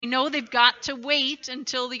I know they've got to wait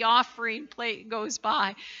until the offering plate goes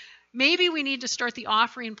by. Maybe we need to start the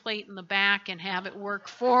offering plate in the back and have it work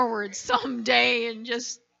forward someday and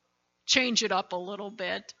just change it up a little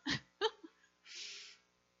bit.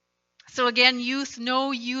 So again,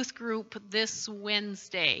 no youth group this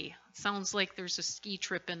Wednesday. Sounds like there's a ski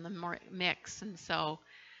trip in the mix, and so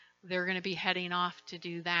they're going to be heading off to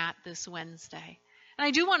do that this Wednesday. And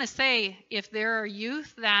I do want to say, if there are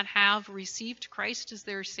youth that have received Christ as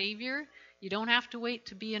their Savior, you don't have to wait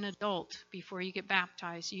to be an adult before you get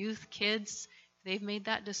baptized. Youth, kids, they've made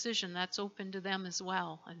that decision. That's open to them as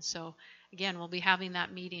well. And so, again, we'll be having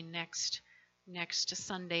that meeting next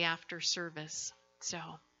Sunday after service. So,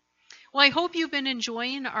 well, I hope you've been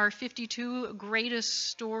enjoying our 52 greatest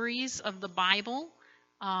stories of the Bible.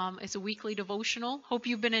 It's a weekly devotional. Hope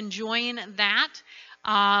you've been enjoying that.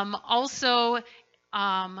 Also,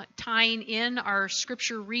 tying in our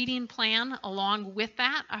scripture reading plan along with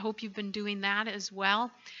that. I hope you've been doing that as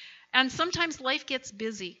well. And sometimes life gets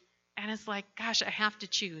busy, and it's like, gosh, I have to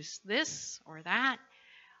choose this or that.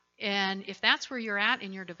 And if that's where you're at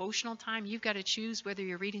in your devotional time, you've got to choose whether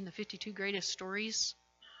you're reading the 52 greatest stories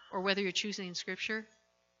or whether you're choosing scripture.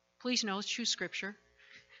 Please know, choose scripture.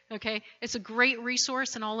 Okay? It's a great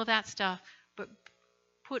resource and all of that stuff, but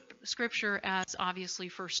put scripture as obviously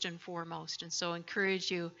first and foremost. And so I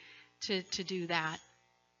encourage you to do that.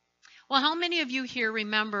 Well, how many of you here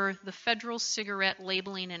remember the Federal Cigarette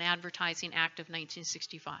Labeling and Advertising Act of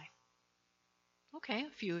 1965? Okay,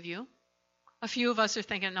 a few of you. A few of us are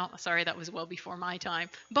thinking, no, sorry, that was well before my time.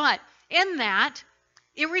 But in that,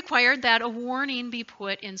 it required that a warning be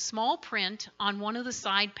put in small print on one of the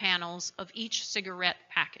side panels of each cigarette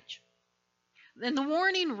package. And the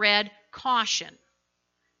warning read, "Caution,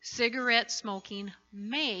 cigarette smoking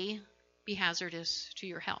may be hazardous to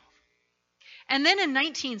your health." And then in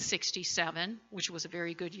 1967, which was a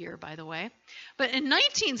very good year, by the way, but in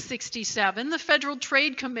 1967, the Federal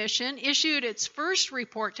Trade Commission issued its first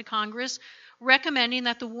report to Congress recommending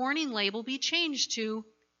that the warning label be changed to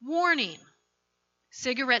 "Warning,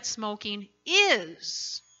 cigarette smoking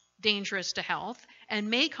is dangerous to health and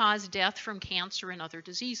may cause death from cancer and other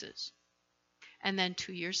diseases." And then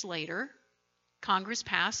 2 years later, Congress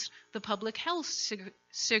passed the Public Health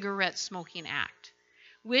Cigarette Smoking Act,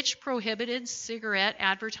 which prohibited cigarette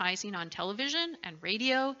advertising on television and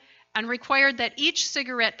radio and required that each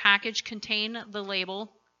cigarette package contain the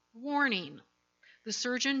label "Warning. The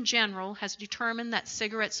Surgeon General has determined that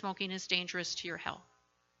cigarette smoking is dangerous to your health."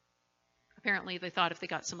 Apparently, they thought if they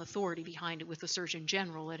got some authority behind it with the Surgeon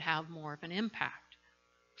General, it'd have more of an impact.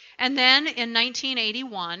 And then in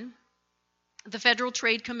 1981, the Federal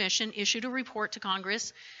Trade Commission issued a report to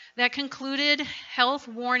Congress that concluded health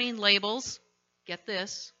warning labels, get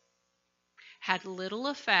this, had little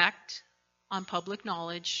effect on public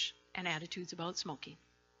knowledge and attitudes about smoking.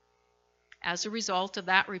 As a result of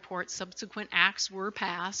that report, subsequent acts were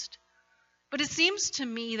passed. But it seems to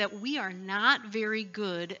me that we are not very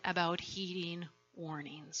good about heeding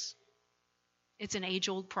warnings. It's an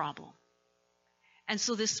age-old problem. And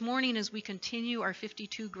so this morning, as we continue our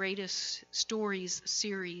 52 Greatest Stories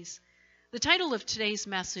series, the title of today's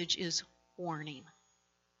message is Warning.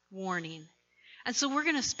 Warning. And so we're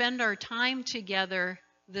going to spend our time together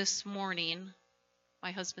this morning.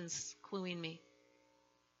 My husband's cluing me.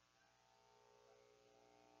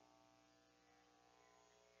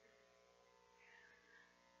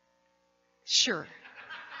 Sure.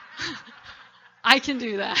 I can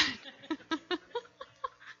do that.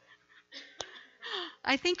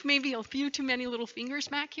 I think maybe a few too many little fingers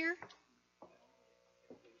back here.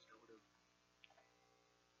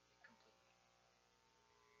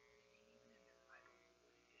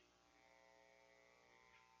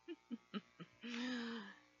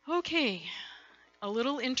 Okay, a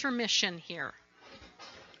little intermission here.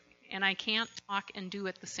 And I can't talk and do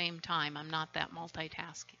at the same time. I'm not that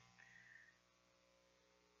multitasking.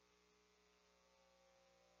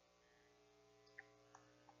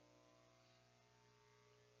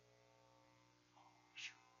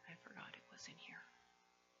 I forgot it was in here.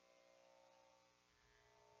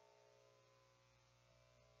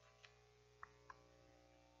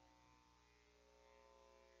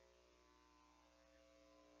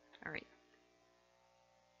 All right.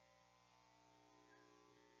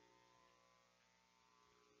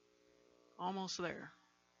 Almost there.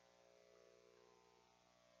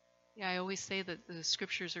 Yeah, I always say that the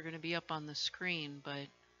scriptures are going to be up on the screen, but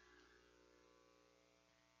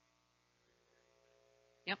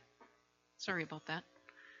yep. Sorry about that.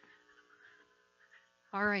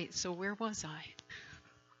 All right, so where was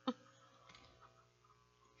I?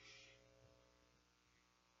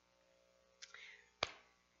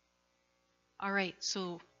 All right,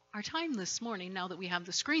 so our time this morning, now that we have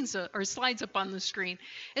the screens or slides up on the screen,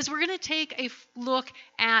 is we're going to take a look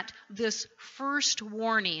at this first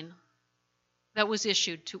warning that was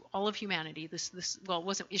issued to all of humanity. Well, it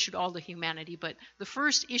wasn't issued all to humanity, but the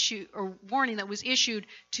first issue or warning that was issued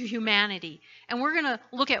to humanity. And we're going to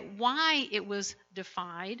look at why it was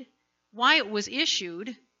defied, why it was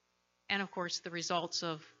issued, and of course the results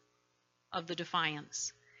of the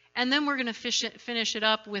defiance. And then we're going to finish it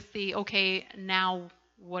up with okay, now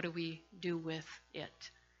what do we do with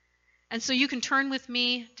it? And so you can turn with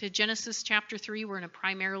me to Genesis chapter 3. We're going to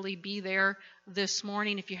primarily be there this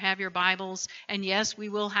morning if you have your Bibles. And yes, we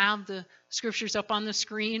will have the scriptures up on the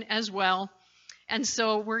screen as well. And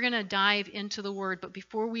so we're going to dive into the Word. But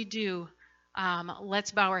before we do,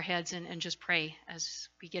 let's bow our heads and just pray as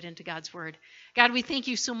we get into God's Word. God, we thank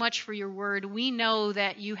you so much for your Word. We know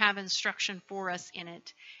that you have instruction for us in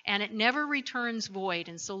it, and it never returns void.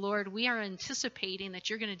 And so, Lord, we are anticipating that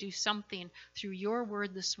you're going to do something through your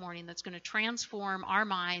Word this morning that's going to transform our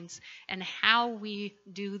minds and how we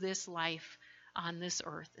do this life on this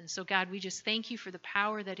earth. And so, God, we just thank you for the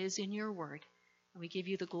power that is in your Word, and we give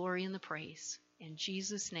you the glory and the praise. In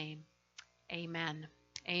Jesus' name, amen.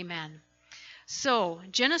 Amen. So,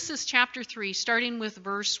 Genesis chapter 3, starting with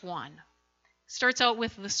verse 1, starts out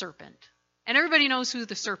with the serpent. And everybody knows who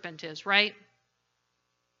the serpent is, right?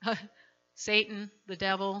 Satan, the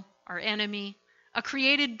devil, our enemy, a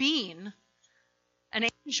created being, an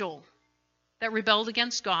angel that rebelled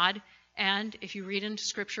against God. And if you read into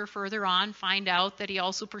Scripture further on, find out that he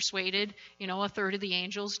also persuaded, a third of the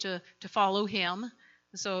angels to follow him.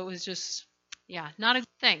 So it was just, not a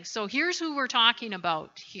good thing. So here's who we're talking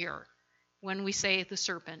about here when we say the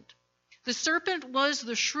serpent. The serpent was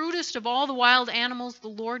the shrewdest of all the wild animals the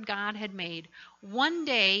Lord God had made. One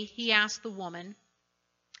day he asked the woman,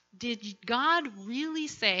 "Did God really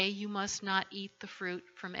say you must not eat the fruit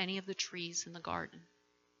from any of the trees in the garden?"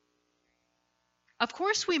 "Of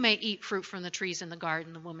course we may eat fruit from the trees in the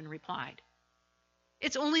garden," the woman replied.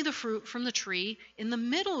 "It's only the fruit from the tree in the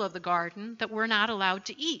middle of the garden that we're not allowed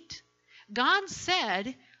to eat. God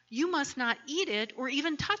said you must not eat it or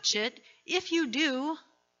even touch it. If you do,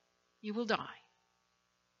 you will die."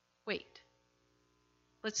 Wait.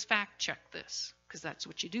 Let's fact check this, because that's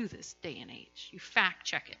what you do this day and age. You fact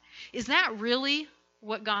check it. Is that really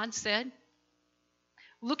what God said?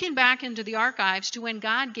 Looking back into the archives to when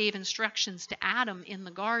God gave instructions to Adam in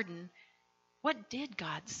the garden, what did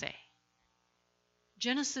God say?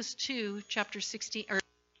 Genesis 2, chapter 16, or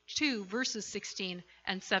 2, verses 16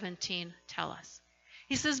 and 17 tell us.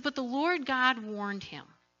 He says, "But the Lord God warned him,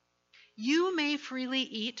 'You may freely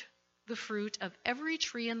eat the fruit of every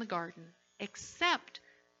tree in the garden, except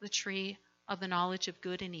the tree of the knowledge of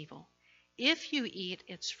good and evil. If you eat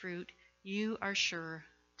its fruit, you are sure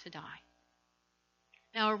to die.'"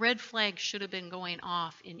 Now, a red flag should have been going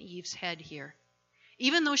off in Eve's head here.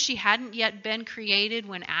 Even though she hadn't yet been created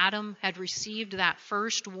when Adam had received that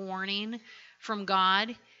first warning from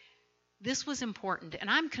God, this was important.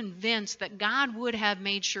 And I'm convinced that God would have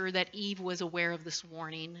made sure that Eve was aware of this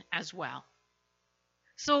warning as well.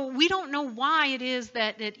 So we don't know why it is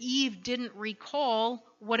that Eve didn't recall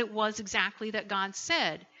what it was exactly that God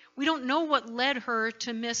said. We don't know what led her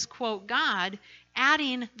to misquote God,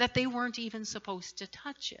 adding that they weren't even supposed to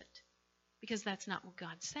touch it, because that's not what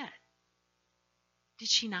God said. Did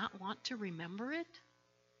she not want to remember it?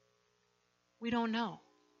 We don't know.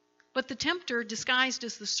 But the tempter, disguised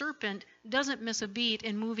as the serpent, doesn't miss a beat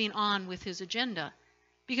in moving on with his agenda.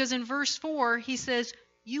 Because in verse 4, he says,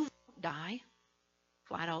 "You won't die."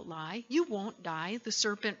 Flat out lie. "You won't die," the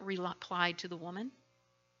serpent replied to the woman.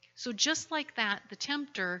 So just like that, the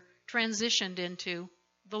tempter transitioned into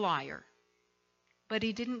the liar. But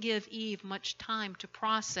he didn't give Eve much time to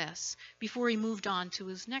process before he moved on to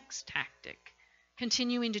his next tactic,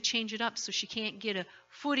 continuing to change it up so she can't get a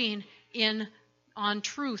footing on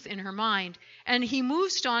truth in her mind. And he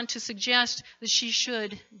moves on to suggest that she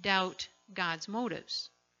should doubt God's motives,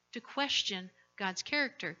 to question God's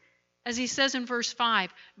character. As he says in verse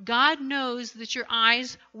 5, "God knows that your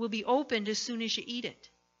eyes will be opened as soon as you eat it,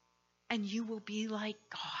 and you will be like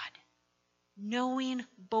God, knowing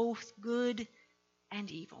both good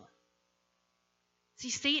and evil." See,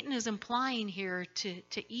 Satan is implying here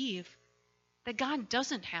to Eve that God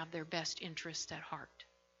doesn't have their best interest at heart.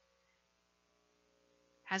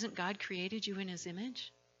 Hasn't God created you in his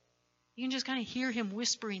image? You can just kind of hear him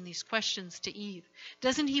whispering these questions to Eve.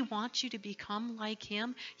 Doesn't he want you to become like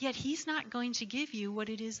him? Yet he's not going to give you what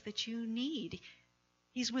it is that you need.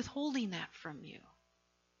 He's withholding that from you.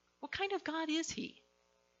 What kind of God is he?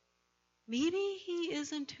 Maybe he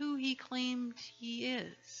isn't who he claimed he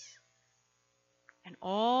is. And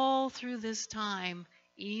all through this time,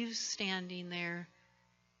 Eve's standing there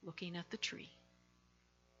looking at the tree,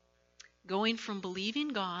 going from believing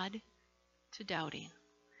God to doubting,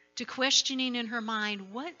 to questioning in her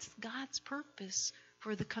mind, what's God's purpose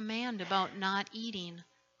for the command about not eating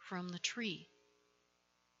from the tree?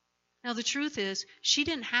 Now, the truth is, she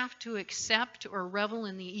didn't have to accept or revel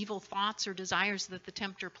in the evil thoughts or desires that the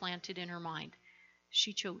tempter planted in her mind.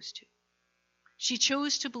 She chose to. She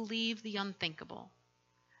chose to believe the unthinkable,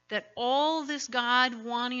 that all this God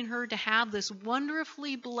wanting her to have this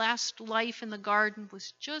wonderfully blessed life in the garden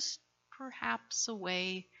was just perhaps a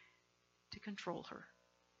way to control her,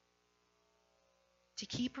 to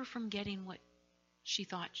keep her from getting what she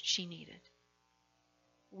thought she needed.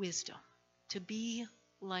 Wisdom, to be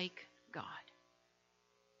like God.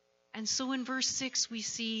 And so in verse 6 we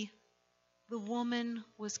see the woman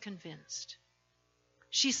was convinced.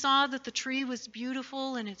 She saw that the tree was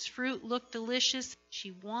beautiful and its fruit looked delicious.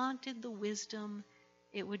 She wanted the wisdom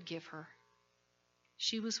it would give her.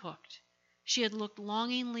 She was hooked. She had looked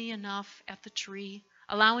longingly enough at the tree,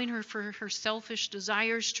 allowing her for her selfish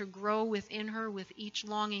desires to grow within her with each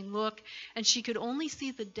longing look, and she could only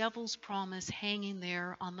see the devil's promise hanging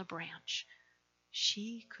there on the branch.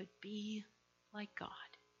 She could be like God,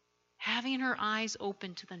 having her eyes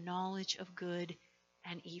open to the knowledge of good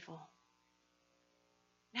and evil.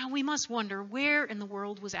 Now we must wonder, where in the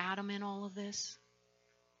world was Adam in all of this?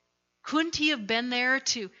 Couldn't he have been there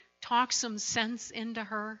to talk some sense into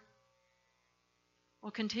her?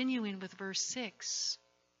 Well, continuing with verse 6,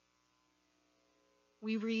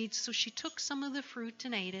 we read, so she took some of the fruit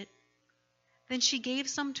and ate it. Then she gave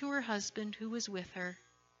some to her husband who was with her,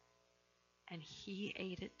 and he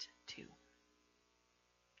ate it too.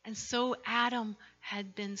 And so Adam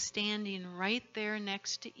had been standing right there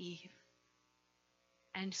next to Eve.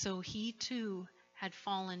 And so he too had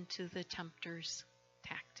fallen to the tempter's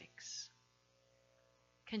tactics.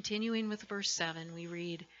 Continuing with verse 7, we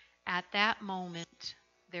read, at that moment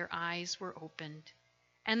their eyes were opened,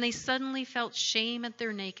 and they suddenly felt shame at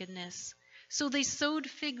their nakedness. So they sewed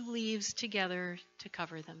fig leaves together to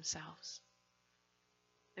cover themselves.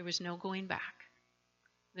 There was no going back.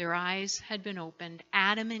 Their eyes had been opened.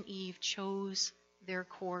 Adam and Eve chose their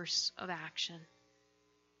course of action,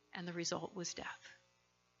 and the result was death.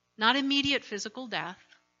 Not immediate physical death.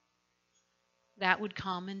 That would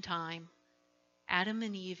come in time. Adam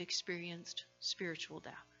and Eve experienced spiritual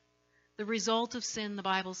death. The result of sin, the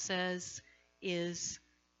Bible says, is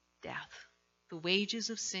death. The wages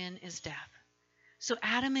of sin is death. So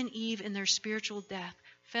Adam and Eve in their spiritual death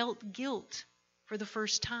felt guilt for the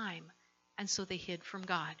first time, and so they hid from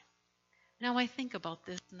God. Now I think about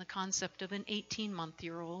this in the concept of an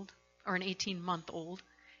 18-month-old, or an 18-month-old,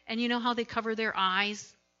 and you know how they cover their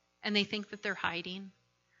eyes and they think that they're hiding?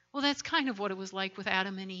 Well, that's kind of what it was like with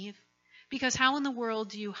Adam and Eve. Because how in the world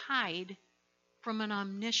do you hide from an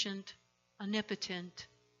omniscient, omnipotent,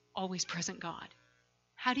 always present God?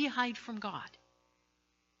 How do you hide from God?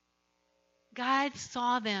 God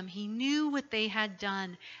saw them. He knew what they had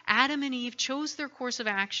done. Adam and Eve chose their course of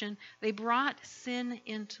action. They brought sin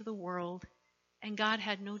into the world, and God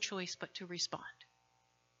had no choice but to respond.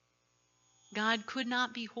 God could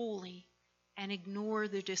not be holy and ignore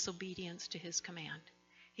their disobedience to his command.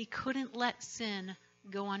 He couldn't let sin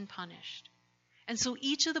go unpunished. And so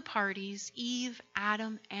each of the parties, Eve,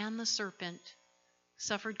 Adam, and the serpent,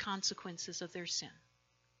 suffered consequences of their sin.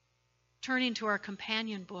 Turning to our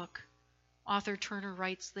companion book, author Turner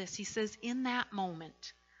writes this. He says, in that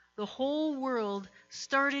moment, the whole world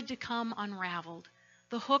started to come unraveled.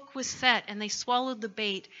 The hook was set, and they swallowed the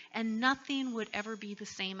bait, and nothing would ever be the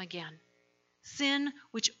same again. Sin,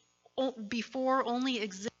 which before only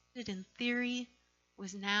existed in theory,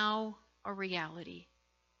 was now a reality.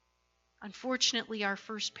 Unfortunately, our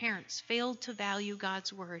first parents failed to value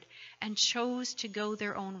God's word and chose to go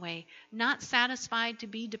their own way, not satisfied to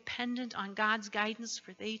be dependent on God's guidance,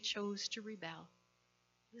 for they chose to rebel.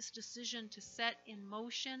 This decision to set in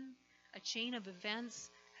motion a chain of events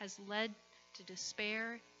has led to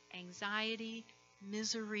despair, anxiety,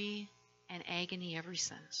 misery, and agony ever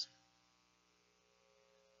since.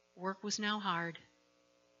 Work was now hard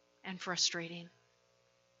and frustrating.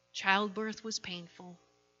 Childbirth was painful.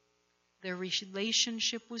 Their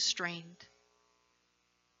relationship was strained.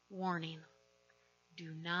 Warning,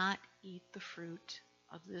 do not eat the fruit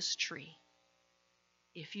of this tree.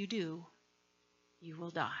 If you do, you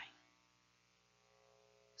will die.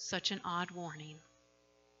 Such an odd warning.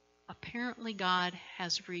 Apparently, God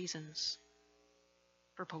has reasons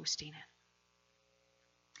for posting it.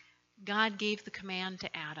 God gave the command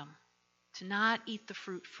to Adam to not eat the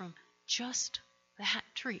fruit from just that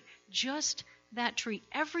tree, just that tree.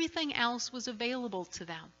 Everything else was available to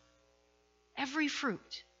them. Every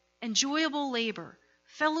fruit, enjoyable labor,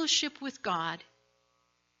 fellowship with God,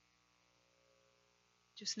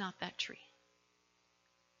 just not that tree.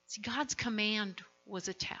 See, God's command was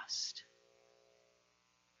a test.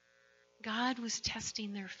 God was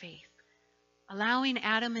testing their faith, allowing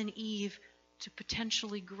Adam and Eve to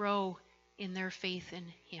potentially grow in their faith in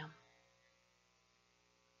Him.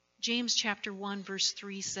 James chapter 1 verse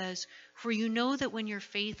 3 says, "For you know that when your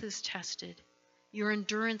faith is tested, your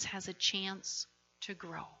endurance has a chance to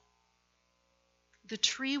grow." The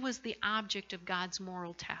tree was the object of God's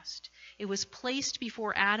moral test. It was placed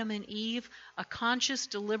before Adam and Eve, a conscious,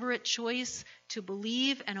 deliberate choice to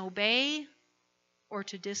believe and obey, or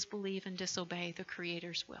to disbelieve and disobey the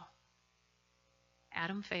Creator's will.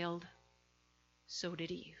 Adam failed, so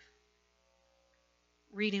did Eve.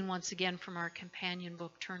 Reading once again from our companion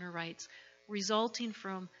book, Turner writes, resulting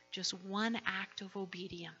from just one act of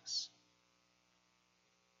obedience,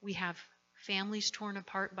 we have families torn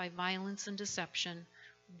apart by violence and deception,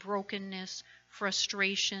 brokenness,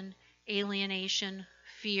 frustration, alienation,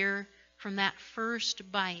 fear. From that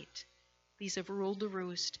first bite, these have ruled the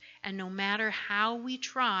roost, and no matter how we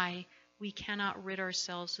try, we cannot rid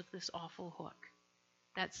ourselves of this awful hook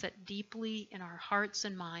that's set deeply in our hearts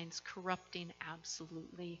and minds, corrupting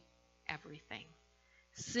absolutely everything.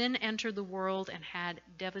 Sin entered the world and had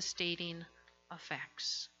devastating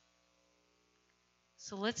effects.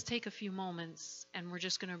 So let's take a few moments and we're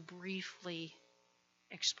just going to briefly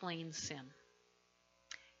explain sin.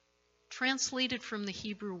 Translated from the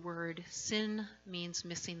Hebrew word, sin means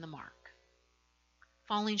missing the mark.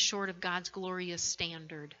 Falling short of God's glorious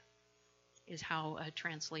standard is how a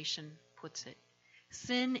translation puts it.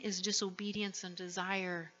 Sin is disobedience and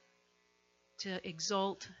desire to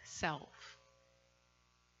exalt self.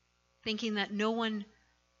 Thinking that no one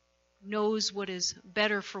knows what is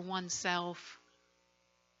better for oneself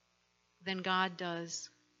than God does.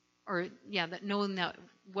 That knowing that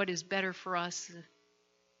what is better for us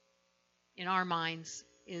in our minds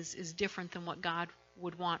is different than what God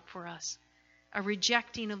would want for us. A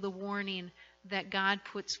rejecting of the warning that God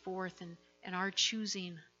puts forth and our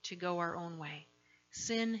choosing to go our own way.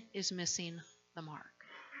 Sin is missing the mark.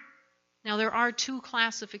 Now there are two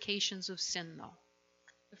classifications of sin though.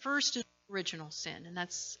 The first is original sin, and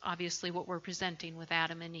that's obviously what we're presenting with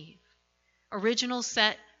Adam and Eve. Original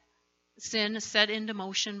sin set into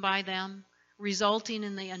motion by them, resulting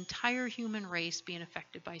in the entire human race being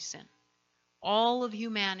affected by sin. All of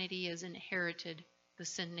humanity has inherited the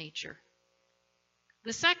sin nature.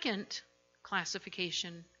 The second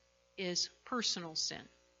classification is personal sin.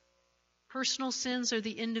 Personal sins are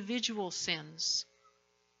the individual sins,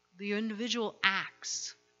 the individual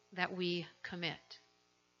acts that we commit,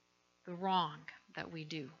 the wrong that we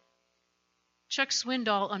do. Chuck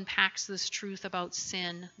Swindoll unpacks this truth about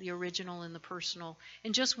sin, the original and the personal,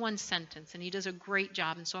 in just one sentence, and he does a great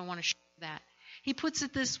job, and so I want to share that. He puts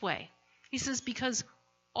it this way. He says, because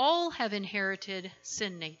all have inherited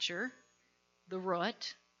sin nature, the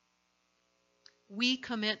root, we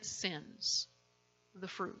commit sins, the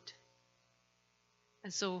fruit.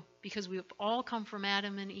 And so, because we've all come from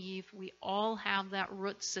Adam and Eve, we all have that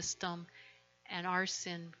root system, and our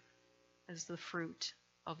sin is the fruit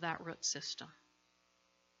of that root system.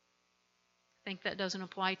 Think that doesn't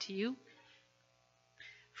apply to you?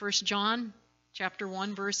 1 John chapter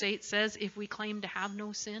 1 verse 8 says, if we claim to have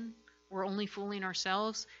no sin, we're only fooling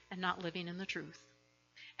ourselves and not living in the truth.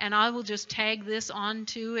 And I will just tag this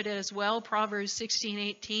onto it as well. Proverbs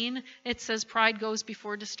 16:18. It says, pride goes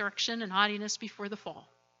before destruction and haughtiness before the fall.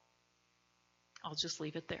 I'll just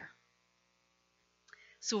leave it there.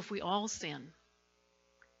 So if we all sin,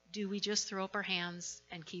 do we just throw up our hands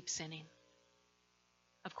and keep sinning?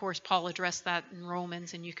 Of course, Paul addressed that in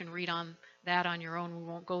Romans, and you can read on that on your own. We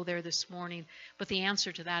won't go there this morning. But the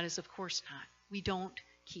answer to that is, of course not. We don't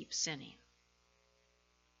keep sinning.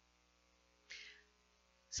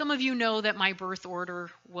 Some of you know that my birth order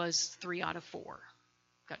was 3 out of 4.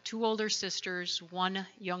 I've got 2 older sisters, 1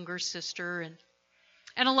 younger sister,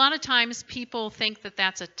 and a lot of times people think that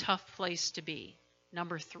that's a tough place to be,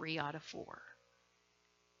 number 3 out of 4.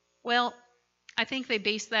 Well, I think they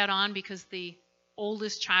base that on because the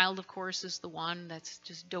oldest child, of course, is the one that's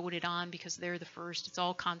just doted on because they're the first. It's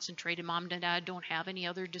all concentrated. Mom and dad don't have any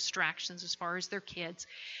other distractions as far as their kids.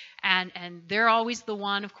 And they're always the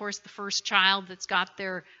one, of course, the first child that's got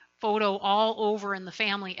their photo all over in the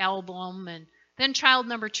family album. And then child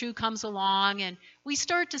number 2 comes along, and we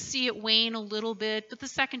start to see it wane a little bit, but the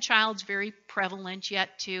second child's very prevalent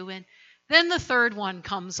yet too. And then the third one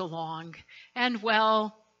comes along, and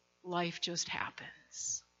well, life just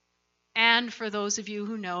happens. And for those of you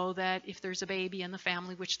who know that if there's a baby in the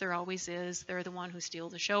family, which there always is, they're the one who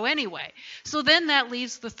steals the show anyway. So then that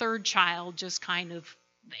leaves the third child just kind of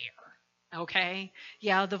there. Okay?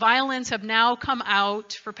 Yeah, the violins have now come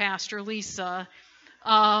out for Pastor Lisa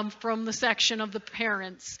from the section of the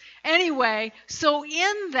parents. Anyway, so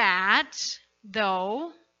in that,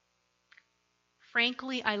 though,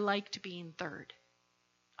 frankly, I liked being third.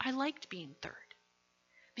 I liked being third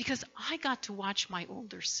because I got to watch my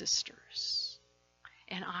older sisters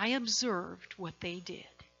and I observed what they did.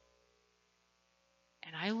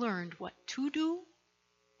 And I learned what to do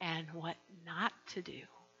and what not to do.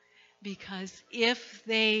 Because if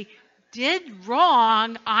they did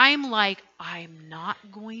wrong, I'm like, I'm not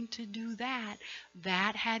going to do that.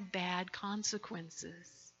 That had bad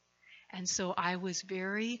consequences. And so I was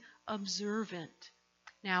very observant.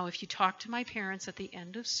 Now, if you talk to my parents at the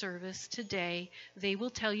end of service today, they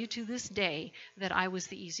will tell you to this day that I was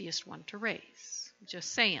the easiest one to raise.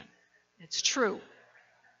 Just saying. It's true.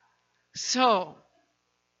 So,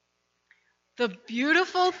 the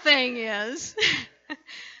beautiful thing is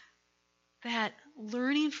that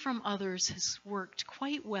learning from others has worked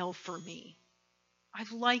quite well for me.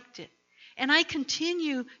 I've liked it. And I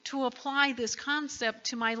continue to apply this concept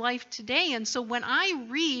to my life today. And so when I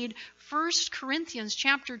read 1 Corinthians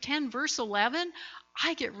chapter 10, verse 11,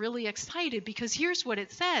 I get really excited because here's what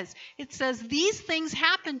it says. It says, these things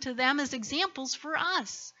happened to them as examples for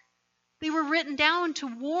us. They were written down to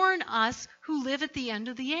warn us who live at the end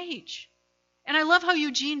of the age. And I love how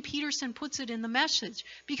Eugene Peterson puts it in the message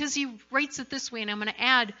because he writes it this way, and I'm going to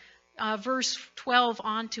add verse 12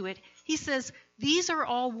 onto it. He says, these are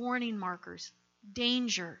all warning markers,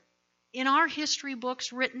 danger, in our history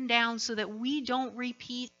books written down so that we don't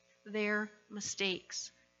repeat their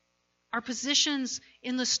mistakes. Our positions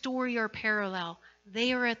in the story are parallel.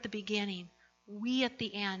 They are at the beginning, we at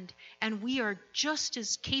the end, and we are just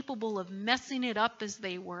as capable of messing it up as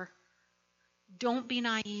they were. Don't be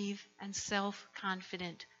naive and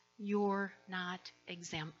self-confident. You're not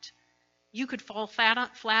exempt. You could fall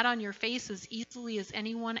flat on your face as easily as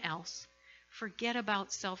anyone else. Forget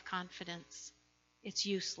about self-confidence. It's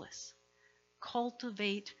useless.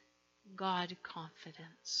 Cultivate God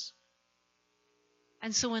confidence.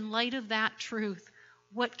 And so in light of that truth,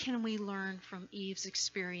 what can we learn from Eve's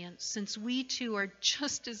experience, since we too are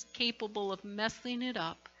just as capable of messing it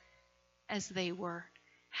up as they were?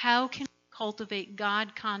 How can we cultivate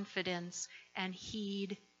God confidence and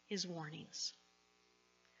heed his warnings?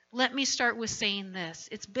 Let me start with saying this.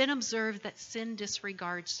 It's been observed that sin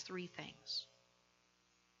disregards three things: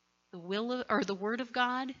 the Word of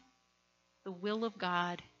God, the will of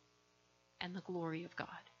God, and the glory of God.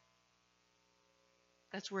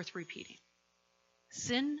 That's worth repeating.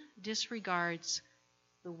 Sin disregards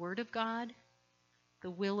the Word of God,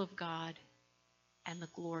 the will of God, and the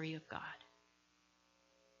glory of God.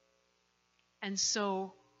 And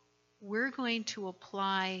so we're going to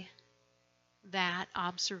apply that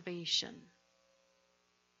observation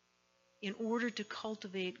in order to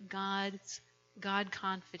cultivate God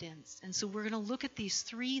confidence. And so we're going to look at these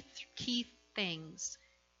three key things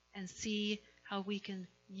and see how we can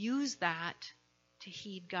use that to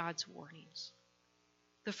heed God's warnings.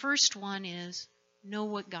 The first one is know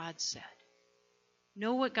what God said.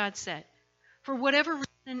 Know what God said. For whatever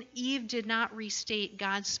reason, Eve did not restate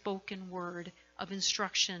God's spoken word of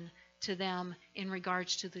instruction to them in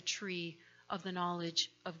regards to the tree of the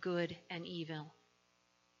knowledge of good and evil.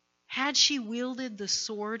 Had she wielded the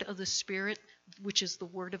sword of the Spirit, which is the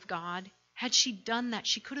Word of God, had she done that,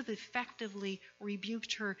 she could have effectively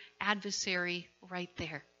rebuked her adversary right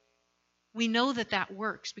there. We know that that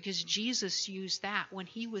works because Jesus used that when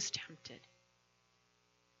he was tempted.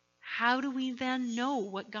 How do we then know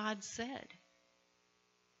what God said?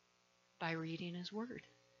 By reading his Word,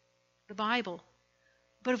 the Bible.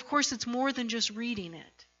 But of course, it's more than just reading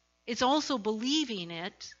it. It's also believing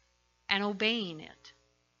it and obeying it.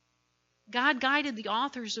 God guided the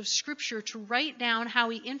authors of Scripture to write down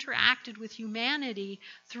how he interacted with humanity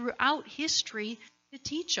throughout history to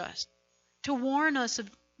teach us, to warn us of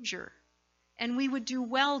danger. And we would do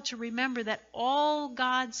well to remember that all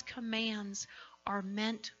God's commands are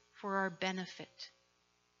meant for our benefit,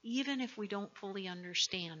 even if we don't fully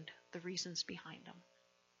understand the reasons behind them.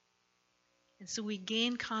 And so we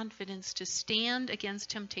gain confidence to stand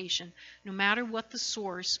against temptation, no matter what the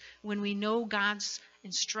source, when we know God's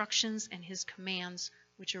instructions and his commands,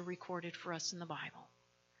 which are recorded for us in the Bible.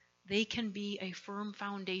 They can be a firm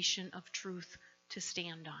foundation of truth to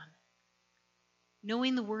stand on.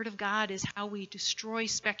 Knowing the Word of God is how we destroy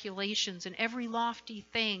speculations and every lofty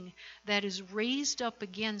thing that is raised up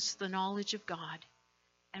against the knowledge of God.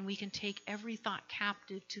 and we can take every thought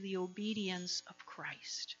captive to the obedience of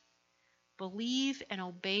Christ. Believe and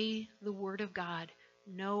obey the word of God.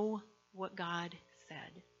 Know what God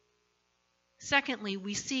said. Secondly,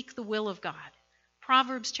 we seek the will of God.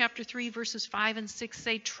 Proverbs chapter 3, verses 5 and 6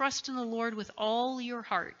 say, "Trust in the Lord with all your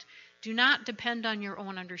heart. Do not depend on your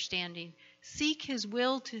own understanding. Seek his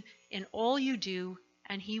will in all you do,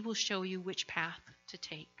 and he will show you which path to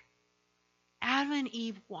take." Adam and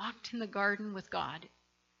Eve walked in the garden with God.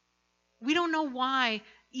 We don't know why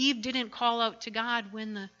Eve didn't call out to God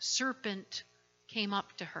when the serpent came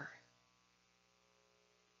up to her.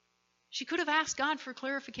 She could have asked God for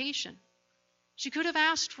clarification. She could have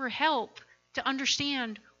asked for help to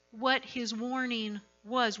understand what his warning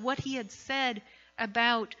was, what he had said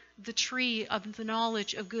about the tree of the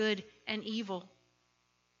knowledge of good and evil.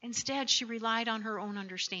 Instead, she relied on her own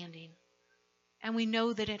understanding, and we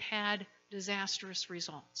know that it had disastrous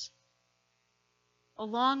results.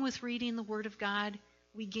 Along with reading the Word of God,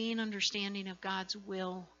 we gain understanding of God's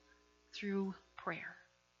will through prayer.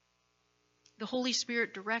 The Holy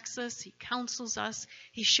Spirit directs us, he counsels us,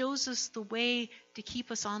 he shows us the way to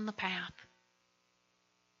keep us on the path.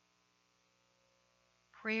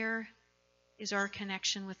 Prayer is our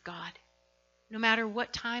connection with God. No matter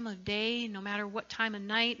what time of day, no matter what time of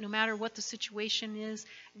night, no matter what the situation is,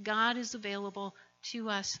 God is available to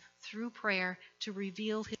us through prayer to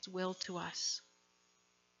reveal his will to us.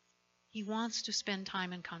 He wants to spend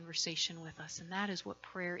time in conversation with us, and that is what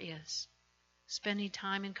prayer is. Spending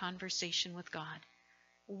time in conversation with God.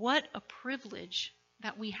 What a privilege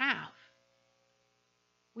that we have.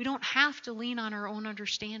 We don't have to lean on our own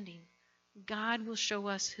understanding. God will show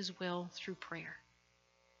us his will through prayer.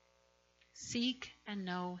 Seek and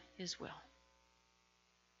know his will.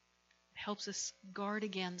 It helps us guard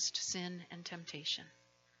against sin and temptation.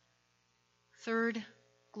 Third,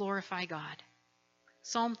 glorify God.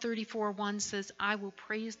 Psalm 34:1 says, "I will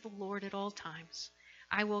praise the Lord at all times.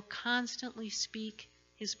 I will constantly speak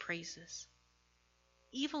his praises."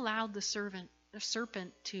 Eve allowed the serpent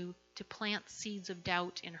to plant seeds of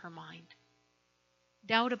doubt in her mind.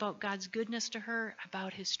 Doubt about God's goodness to her,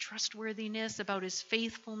 about his trustworthiness, about his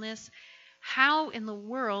faithfulness. How in the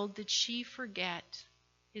world did she forget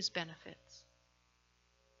his benefits?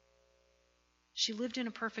 She lived in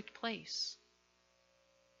a perfect place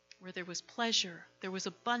where there was pleasure, there was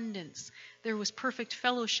abundance, there was perfect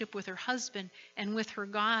fellowship with her husband and with her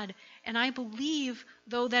God. And I believe,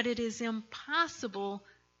 though, that it is impossible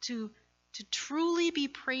to truly be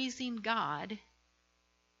praising God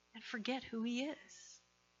and forget who he is.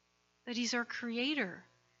 That he's our creator.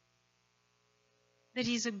 That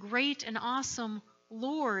he's a great and awesome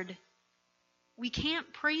Lord. We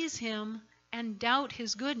can't praise him and doubt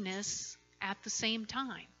his goodness at the same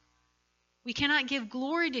time. We cannot give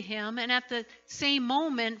glory to him and at the same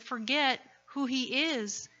moment forget who he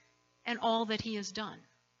is and all that he has done.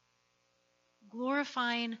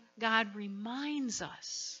 Glorifying God reminds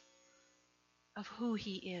us of who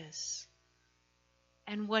he is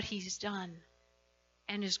and what he's done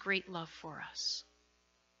and his great love for us.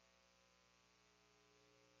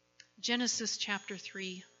 Genesis chapter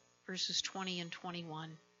 3, verses 20 and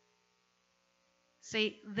 21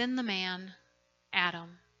 say, "Then the man,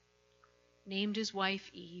 Adam, named his wife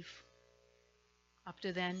Eve." Up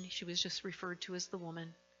to then, she was just referred to as the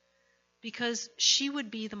woman, "because she would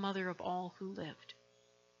be the mother of all who lived.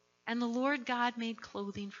 And the Lord God made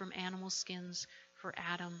clothing from animal skins for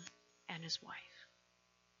Adam and his wife."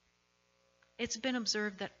 It's been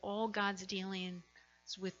observed that all God's dealings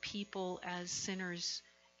with people as sinners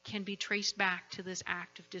can be traced back to this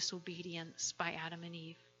act of disobedience by Adam and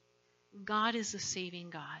Eve. God is a saving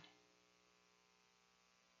God.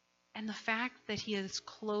 And the fact that he has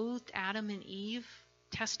clothed Adam and Eve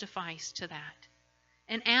testifies to that.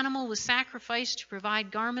 An animal was sacrificed to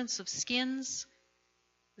provide garments of skins.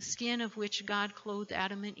 The skin of which God clothed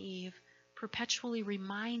Adam and Eve perpetually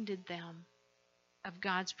reminded them of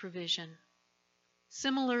God's provision.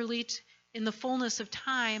 Similarly, in the fullness of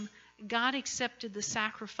time, God accepted the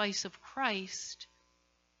sacrifice of Christ,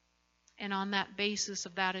 and on that basis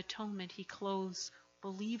of that atonement, he clothes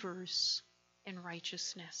believers in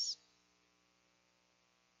righteousness.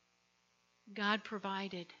 God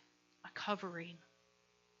provided a covering,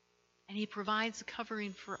 and he provides a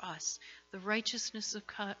covering for us. The righteousness of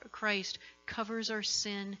Christ covers our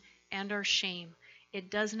sin and our shame. It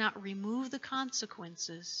does not remove the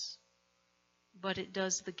consequences, but it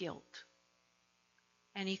does the guilt.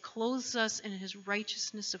 And he clothes us in his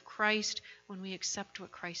righteousness of Christ when we accept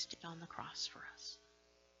what Christ did on the cross for us.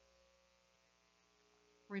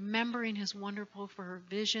 Remembering his wonderful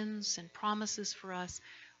provisions and promises for us,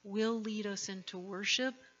 will lead us into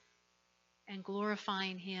worship, and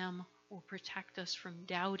glorifying Him will protect us from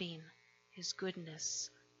doubting His goodness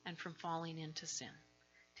and from falling into sin.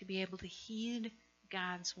 To be able to heed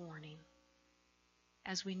God's warning.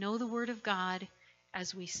 As we know the Word of God,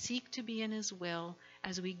 as we seek to be in His will,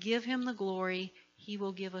 as we give Him the glory, He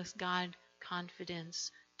will give us God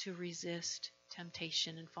confidence to resist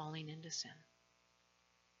temptation and falling into sin.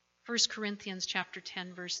 1 Corinthians chapter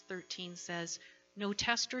 10, verse 13 says, "No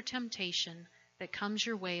test or temptation that comes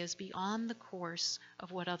your way is beyond the course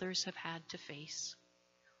of what others have had to face.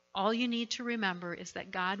 All you need to remember is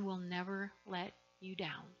that God will never let you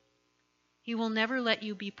down. He will never let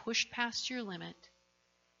you be pushed past your limit.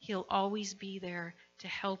 He'll always be there to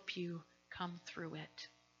help you come through it."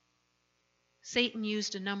 Satan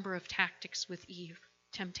used a number of tactics with Eve: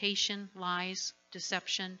 temptation, lies,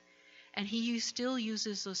 deception, and he still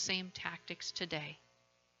uses those same tactics today.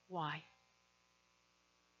 Why?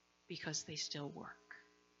 Because they still work.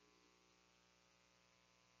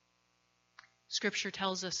 Scripture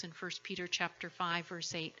tells us in 1 Peter chapter 5,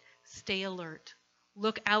 verse 8, "Stay alert.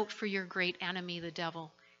 Look out for your great enemy, the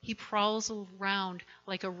devil. He prowls around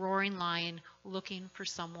like a roaring lion looking for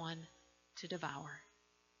someone to devour."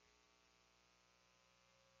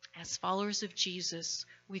 As followers of Jesus,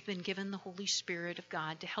 we've been given the Holy Spirit of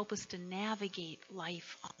God to help us to navigate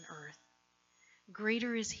life on earth.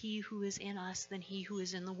 Greater is He who is in us than he who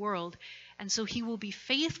is in the world, and so He will be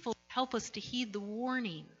faithful to help us to heed the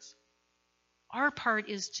warnings. Our part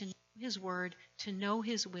is to know His Word, to know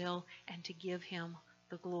His will, and to give Him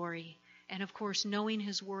the glory. And of course, knowing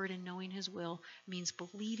His Word and knowing His will means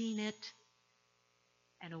believing it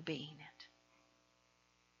and obeying it.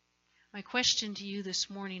 My question to you this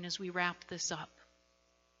morning as we wrap this up: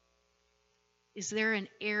 is there an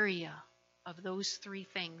area of those three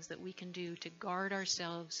things that we can do to guard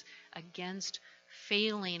ourselves against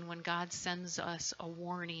failing when God sends us a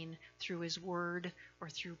warning through His Word or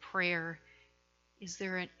through prayer? Is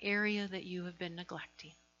there an area that you have been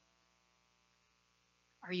neglecting?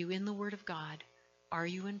 Are you in the Word of God? Are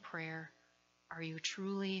you in prayer? Are you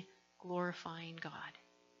truly glorifying God?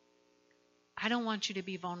 I don't want you to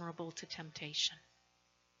be vulnerable to temptation.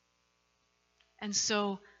 And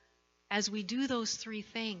so, as we do those three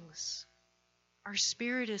things, our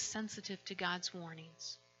spirit is sensitive to God's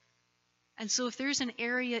warnings. And so if there's an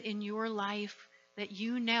area in your life that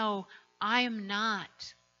you know, I am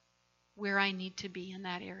not where I need to be in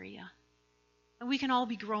that area. And we can all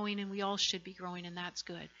be growing, and we all should be growing, and that's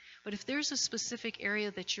good. But if there's a specific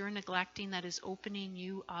area that you're neglecting that is opening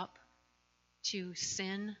you up to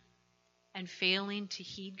sin and failing to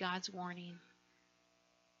heed God's warning,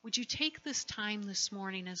 would you take this time this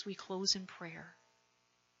morning as we close in prayer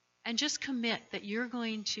and just commit that you're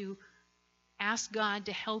going to ask God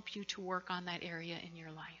to help you to work on that area in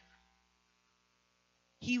your life?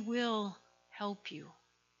 He will help you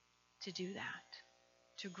to do that,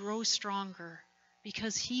 to grow stronger,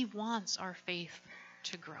 because He wants our faith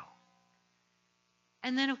to grow.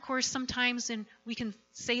 And then, of course, sometimes we can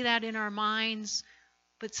say that in our minds,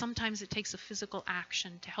 but sometimes it takes a physical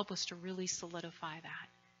action to help us to really solidify that.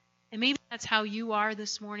 And maybe that's how you are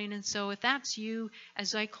this morning. And so if that's you,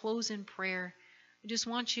 as I close in prayer, I just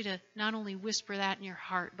want you to not only whisper that in your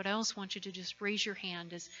heart, but I also want you to just raise your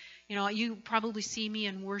hand. As you know, you probably see me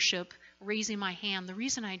in worship raising my hand. The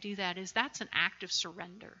reason I do that is that's an act of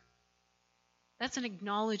surrender. That's an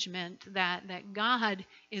acknowledgement that God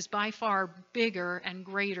is by far bigger and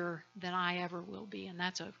greater than I ever will be. And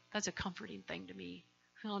that's a comforting thing to me,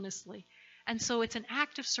 honestly. And so it's an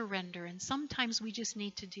act of surrender. And sometimes we just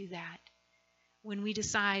need to do that. When we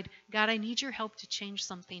decide, God, I need your help to change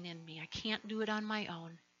something in me. I can't do it on my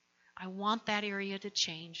own. I want that area to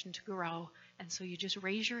change and to grow. And so you just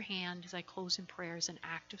raise your hand as I close in prayer as an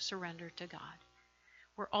act of surrender to God.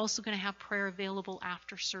 We're also going to have prayer available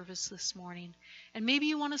after service this morning. And maybe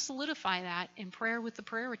you want to solidify that in prayer with the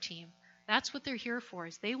prayer team. That's what they're here for,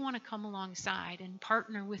 is they want to come alongside and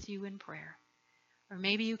partner with you in prayer. Or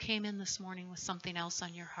maybe you came in this morning with something else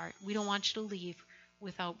on your heart. We don't want you to leave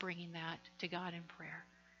without bringing that to God in prayer.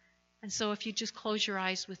 And so if you just close your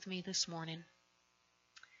eyes with me this morning.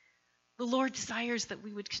 The Lord desires that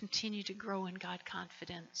we would continue to grow in God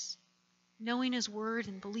confidence, knowing His Word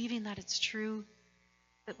and believing that it's true,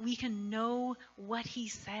 that we can know what He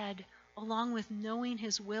said, along with knowing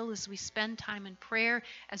His will as we spend time in prayer,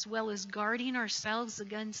 as well as guarding ourselves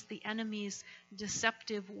against the enemy's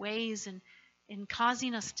deceptive ways and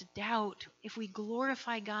causing us to doubt. If we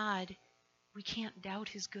glorify God, we can't doubt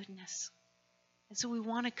His goodness. And so we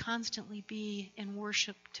want to constantly be in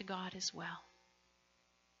worship to God as well.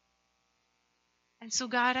 And so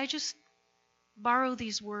God, I just borrow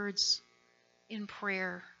these words in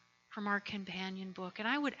prayer from our companion book. And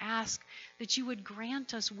I would ask that you would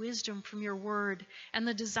grant us wisdom from your word and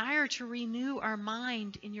the desire to renew our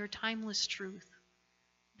mind in your timeless truth.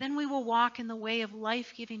 Then we will walk in the way of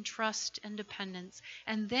life-giving trust and dependence.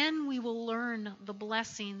 And then we will learn the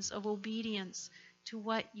blessings of obedience to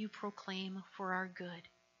what you proclaim for our good.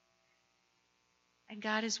 And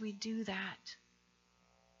God, as we do that,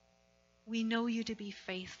 we know you to be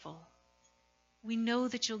faithful. We know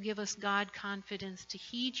that you'll give us God confidence to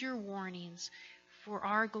heed your warnings for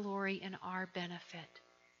our glory and our benefit.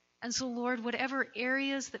 And so, Lord, whatever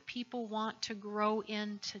areas that people want to grow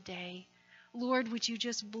in today, Lord, would you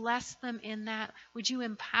just bless them in that? Would you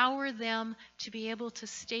empower them to be able to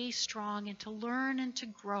stay strong and to learn and to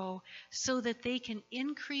grow so that they can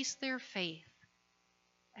increase their faith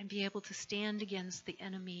and be able to stand against the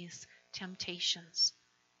enemy's temptations?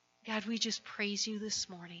 God, we just praise you this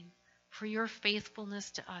morning for your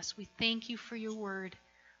faithfulness to us. We thank you for your word,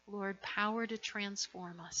 Lord, power to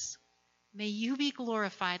transform us. May you be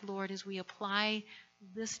glorified, Lord, as we apply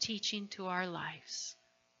this teaching to our lives.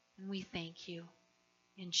 And we thank you.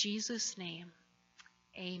 In Jesus' name,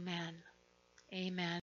 amen. Amen.